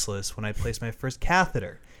S-less when I placed my first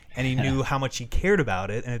catheter. And he knew how much he cared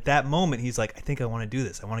about it. And at that moment, he's like, I think I want to do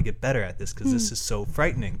this. I want to get better at this because this is so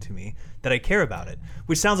frightening to me that I care about it.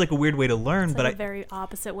 Which sounds like a weird way to learn, it's but like a very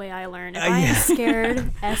opposite way I learn. If I am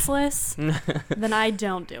scared S-less, then I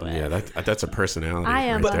don't do it. Yeah, that's a personality I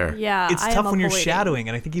am, right there. Yeah, it's I tough am when you're avoiding. shadowing.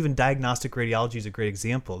 And I think even diagnostic radiology is a great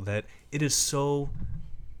example, that it is so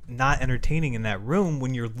not entertaining in that room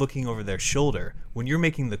when you're looking over their shoulder. When you're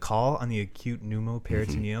making the call on the acute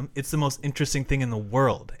pneumoperitoneum, it's the most interesting thing in the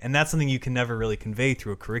world. And that's something you can never really convey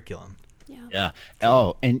through a curriculum. Yeah.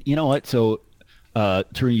 Oh, and you know what? So,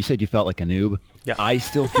 Tarun, you said you felt like a noob. Yeah. I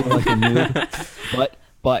still feel like a noob,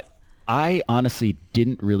 but I honestly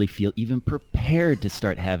didn't really feel even prepared to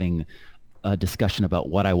start having a discussion about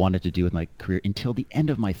what I wanted to do with my career until the end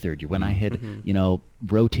of my third year, when I had,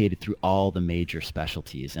 rotated through all the major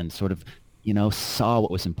specialties and sort of, saw what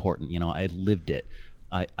was important. I lived it.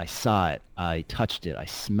 I saw it. I touched it. I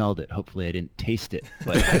smelled it. Hopefully I didn't taste it,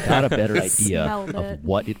 but I got a better idea of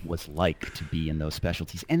what it was like to be in those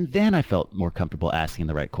specialties. And then I felt more comfortable asking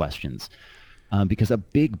the right questions. because a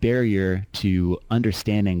big barrier to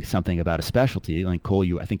understanding something about a specialty, like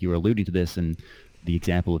Cole, I think you were alluding to this in the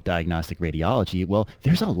example of diagnostic radiology. Well,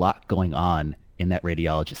 there's a lot going on in that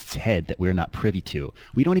radiologist's head that we're not privy to.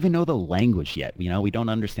 We don't even know the language yet. We don't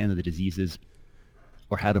understand the diseases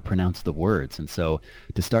or how to pronounce the words. And so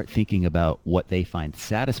to start thinking about what they find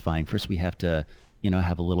satisfying, first we have to,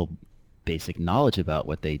 have a little basic knowledge about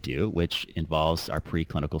what they do, which involves our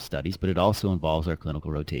preclinical studies, but it also involves our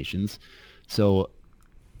clinical rotations. So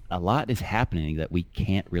a lot is happening that we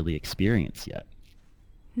can't really experience yet.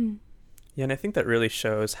 Yeah, and I think that really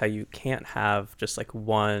shows how you can't have just like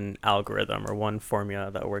one algorithm or one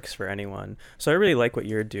formula that works for anyone. So I really like what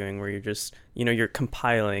you're doing, where you're just, you're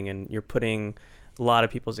compiling and you're putting a lot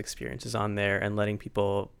of people's experiences on there and letting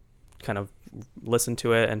people kind of listen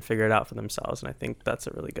to it and figure it out for themselves. And I think that's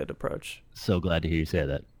a really good approach. So glad to hear you say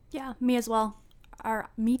that. Yeah, me as well.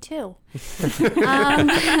 Me too. Let's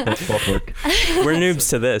both work. We're noobs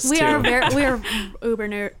to this. We are uber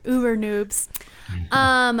noobs.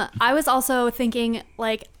 I was also thinking,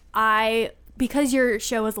 because your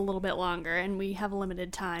show is a little bit longer and we have a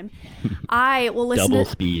limited time, I will listen double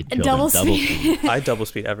to speed. Double speed. I double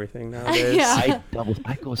speed everything nowadays. Yeah.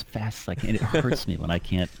 I go as fast as I can. It hurts me when I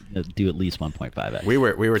can't do at least 1.5x. We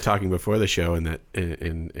were talking before the show, and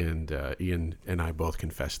Ian and I both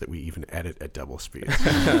confessed that we even edit at double speed.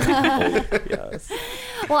 Yes.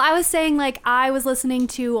 Well, I was saying, I was listening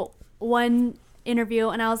to one interview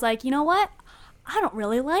and I was like, you know what? I don't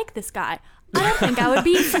really like this guy. I don't think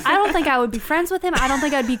I would be friends with him. I don't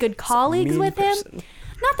think I'd be good colleagues with him.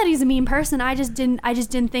 Not that he's a mean person. I just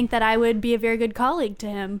didn't think that I would be a very good colleague to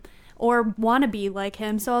him or want to be like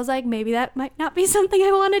him. So I was like, maybe that might not be something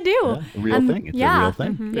I want to do. Yeah, a real thing. It's a real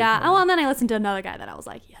thing. Mm-hmm. Yeah. Oh, and then I listened to another guy that I was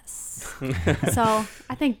like, yes. So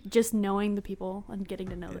I think just knowing the people and getting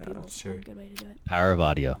to know the people is a good way to do it. Power of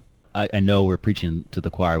audio. I know we're preaching to the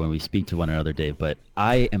choir when we speak to one another, Dave, but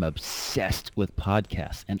I am obsessed with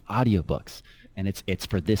podcasts and audiobooks. And it's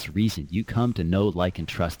for this reason. You come to know, like, and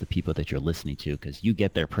trust the people that you're listening to because you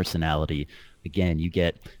get their personality. Again, you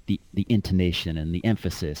get the intonation and the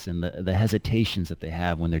emphasis and the hesitations that they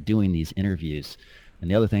have when they're doing these interviews. And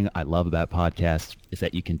the other thing I love about podcasts is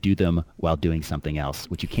that you can do them while doing something else,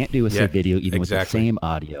 which you can't do with, say, video, even with the same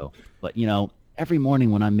audio. But, every morning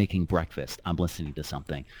when I'm making breakfast, I'm listening to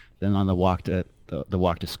something. Then on the walk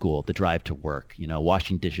to school, the drive to work,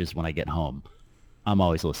 washing dishes when I get home, I'm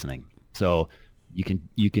always listening. So you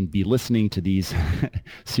can be listening to these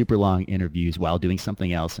super long interviews while doing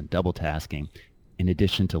something else and double tasking, in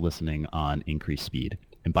addition to listening on increased speed.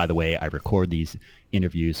 And by the way, I record these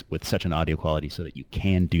interviews with such an audio quality so that you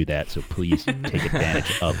can do that. So please take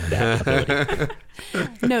advantage of that ability.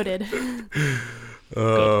 Noted.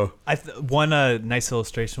 Oh, one nice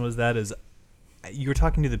illustration was you were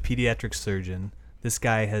talking to the pediatric surgeon. This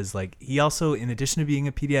guy has he also, in addition to being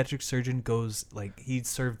a pediatric surgeon, goes he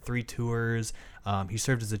served 3 tours. He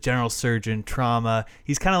served as a general surgeon, trauma.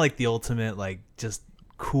 He's kind of like the ultimate just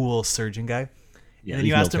cool surgeon guy. Yeah, and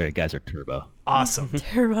these military guys are turbo. Awesome.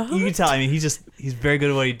 Turbo. You can tell. I mean, he's very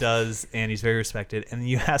good at what he does, and he's very respected. And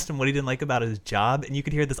you asked him what he didn't like about his job, and you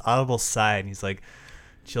could hear this audible sigh, and he's like,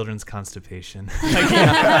 children's constipation.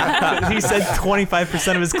 He said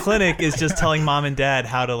 25% of his clinic is just telling mom and dad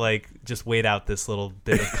how to just wait out this little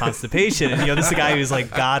bit of constipation. And this is a guy who's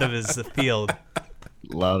god of his field.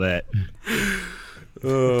 Love it.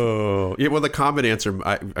 Oh, yeah. Well, the common answer,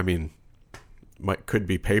 I mean, could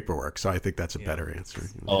be paperwork. So I think that's a better answer.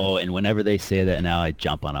 Oh, and whenever they say that now, I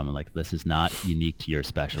jump on them. I'm like, this is not unique to your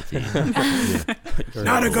specialty.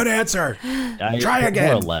 Not a good answer. Try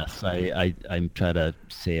again. More or less. I'm trying to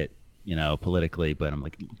say it, politically, but I'm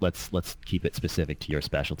like, let's keep it specific to your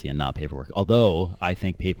specialty and not paperwork. Although I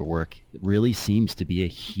think paperwork really seems to be a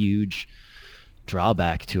huge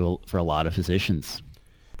drawback for a lot of physicians.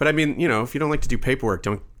 But I mean, if you don't like to do paperwork,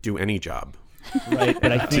 don't do any job. Right,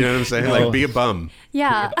 but I think, do you know what I'm saying? Be a bum.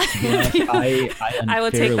 Yeah. I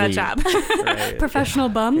will take that job. Right. Professional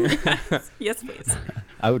bum. Yes, please.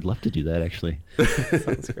 I would love to do that, actually.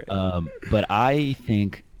 Sounds great. But I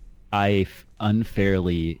think I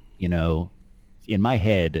unfairly, in my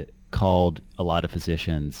head, called a lot of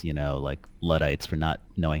physicians, Luddites for not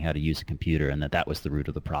knowing how to use a computer, and that was the root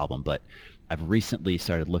of the problem. But I've recently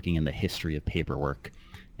started looking in the history of paperwork.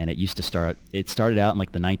 And it started out in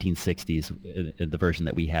the 1960s, the version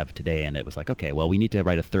that we have today. And it was okay, well, we need to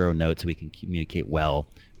write a thorough note so we can communicate well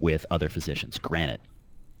with other physicians. Granted.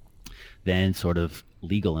 Then sort of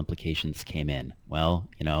legal implications came in. Well,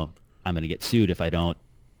 I'm going to get sued if I don't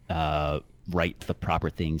write the proper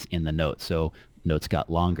things in the note. So notes got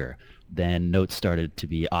longer. Then notes started to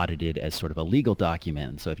be audited as sort of a legal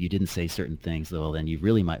document. So if you didn't say certain things, well, then you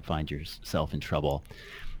really might find yourself in trouble.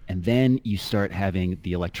 And then you start having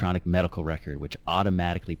the electronic medical record, which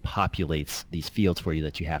automatically populates these fields for you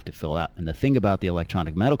that you have to fill out. And the thing about the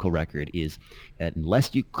electronic medical record is that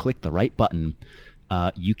unless you click the right button,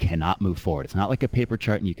 you cannot move forward. It's not like a paper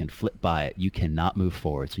chart and you can flip by it. You cannot move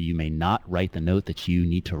forward. So you may not write the note that you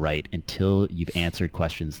need to write until you've answered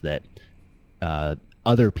questions that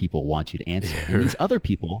other people want you to answer. And these other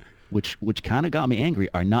people, which kind of got me angry,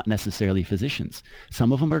 are not necessarily physicians.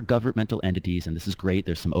 Some of them are governmental entities, and this is great.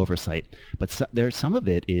 There's some oversight. But some of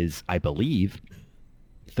it is, I believe,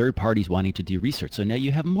 third parties wanting to do research. So now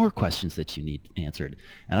you have more questions that you need answered.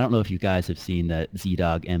 And I don't know if you guys have seen that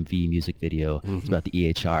Z-Dog MV music video. It's about the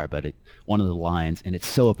EHR, but one of the lines, and it's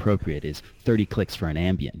so appropriate, is 30 clicks for an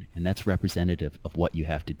Ambien. And that's representative of what you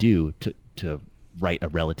have to do to write a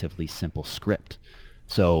relatively simple script.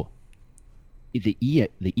 So the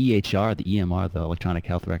EHR, the EMR, the electronic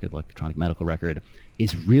health record, electronic medical record,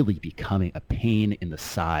 is really becoming a pain in the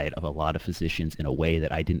side of a lot of physicians in a way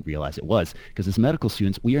that I didn't realize it was. Because as medical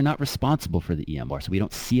students, we are not responsible for the EMR, so we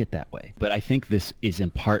don't see it that way. But I think this is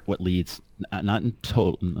in part what leads, not in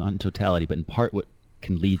totality, but in part what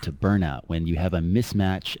can lead to burnout, when you have a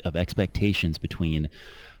mismatch of expectations between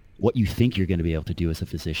what you think you're going to be able to do as a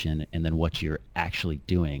physician and then what you're actually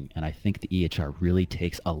doing. And I think the EHR really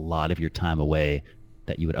takes a lot of your time away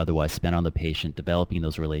that you would otherwise spend on the patient, developing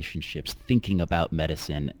those relationships, thinking about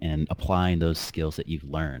medicine, and applying those skills that you've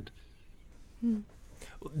learned.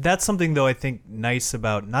 That's something, though, I think nice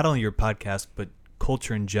about not only your podcast, but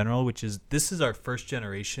culture in general, which is this is our first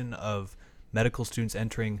generation of medical students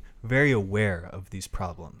entering very aware of these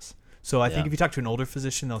problems. So I think if you talk to an older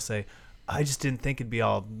physician, they'll say, I just didn't think it'd be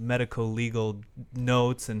all medical legal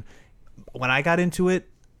notes. And when I got into it,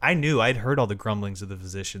 I knew I'd heard all the grumblings of the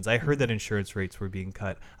physicians. I heard that insurance rates were being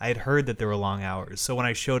cut. I had heard that there were long hours. So when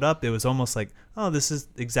I showed up, it was almost like, oh, this is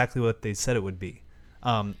exactly what they said it would be.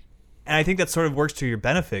 And I think that sort of works to your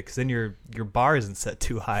benefit, because then your bar isn't set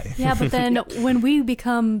too high. Yeah, but then when we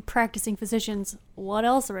become practicing physicians, what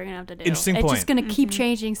else are we going to have to do? Interesting it's point. just going to keep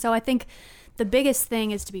changing. So I think the biggest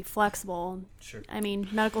thing is to be flexible. Sure. I mean,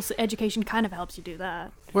 medical education kind of helps you do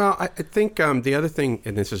that. Well, I think the other thing,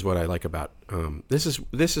 and this is what I like about this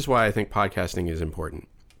is why I think podcasting is important.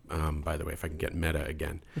 By the way, if I can get meta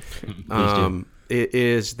again, it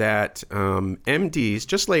is that MDs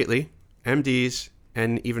just lately, MDs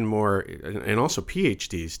and even more, and also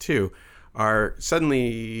PhDs too, are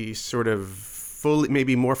suddenly sort of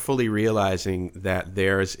maybe more fully realizing that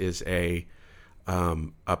theirs is a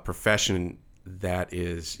profession that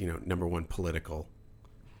is, number one, political,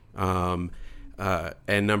 and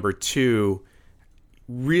number two,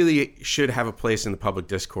 really should have a place in the public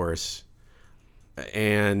discourse.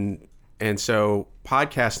 And so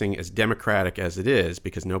podcasting, as democratic as it is,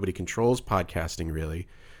 because nobody controls podcasting really.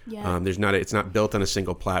 Yeah. It's not built on a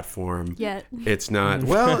single platform. Yet. It's not.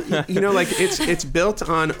 Well, it's built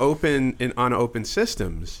on open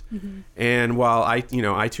systems. Mm-hmm. And while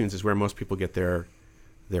iTunes is where most people get their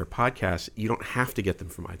podcasts, you don't have to get them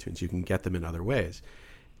from iTunes. You can get them in other ways.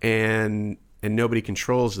 And nobody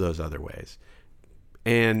controls those other ways.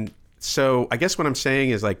 And so I guess what I'm saying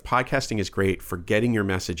is, like, podcasting is great for getting your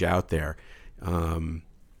message out there,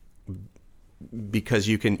 because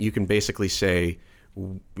you can basically say,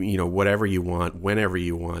 whatever you want, whenever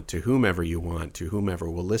you want, to whomever you want, to whomever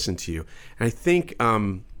will listen to you. And I think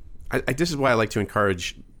this is why I like to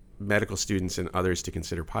encourage medical students and others to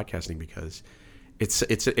consider podcasting, because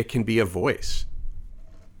it can be a voice.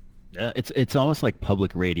 It's almost like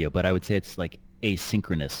public radio, but I would say it's like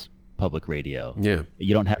asynchronous public radio. Yeah.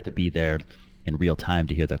 You don't have to be there in real time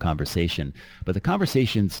to hear the conversation, but the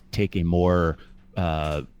conversations take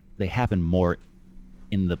they happen more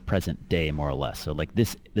in the present day, more or less. So like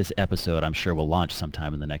this episode, I'm sure will launch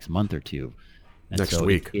sometime in the next month or two. And next so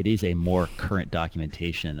week. It is a more current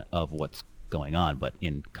documentation of what's going on, but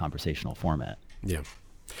in conversational format. Yeah.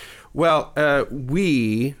 Well,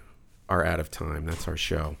 we are out of time. That's our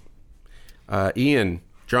show. Ian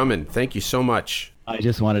Drummond, thank you so much. I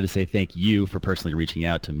just wanted to say thank you for personally reaching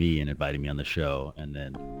out to me and inviting me on the show. And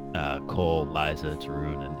then Cole, Liza,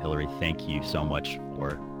 Tarun, and Hillary, thank you so much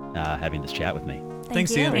for having this chat with me.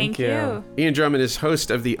 Thanks, Ian. Thank you. Ian Drummond is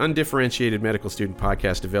host of the Undifferentiated Medical Student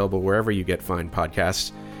Podcast, available wherever you get fine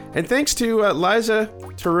podcasts. And thanks to Liza,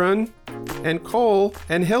 Tarun, and Cole,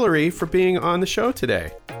 and Hillary for being on the show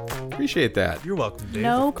today. Appreciate that. You're welcome, Dave.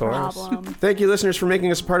 No course. problem. Thank you, listeners, for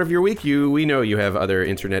making us part of your week. We know you have other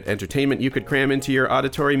internet entertainment you could cram into your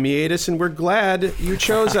auditory meatus, and we're glad you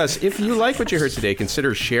chose us. If you like what you heard today,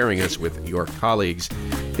 consider sharing us with your colleagues.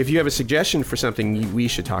 If you have a suggestion for something we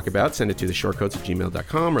should talk about, send it to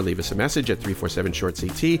theshortcoats@gmail.com or leave us a message at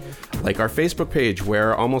 347-SHORT-CT. Like our Facebook page,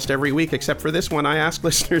 where almost every week, except for this one, I ask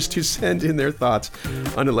listeners to send in their thoughts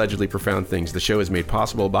on allegedly profound things. The show is made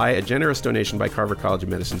possible by a generous donation by Carver College of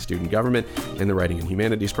Medicine Student Government and the Writing and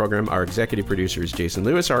Humanities program. Our executive producer is Jason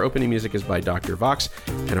Lewis. Our opening music is by Dr. Vox,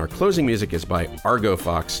 and our closing music is by Argo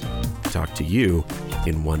Fox. Talk to you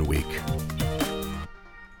in 1 week.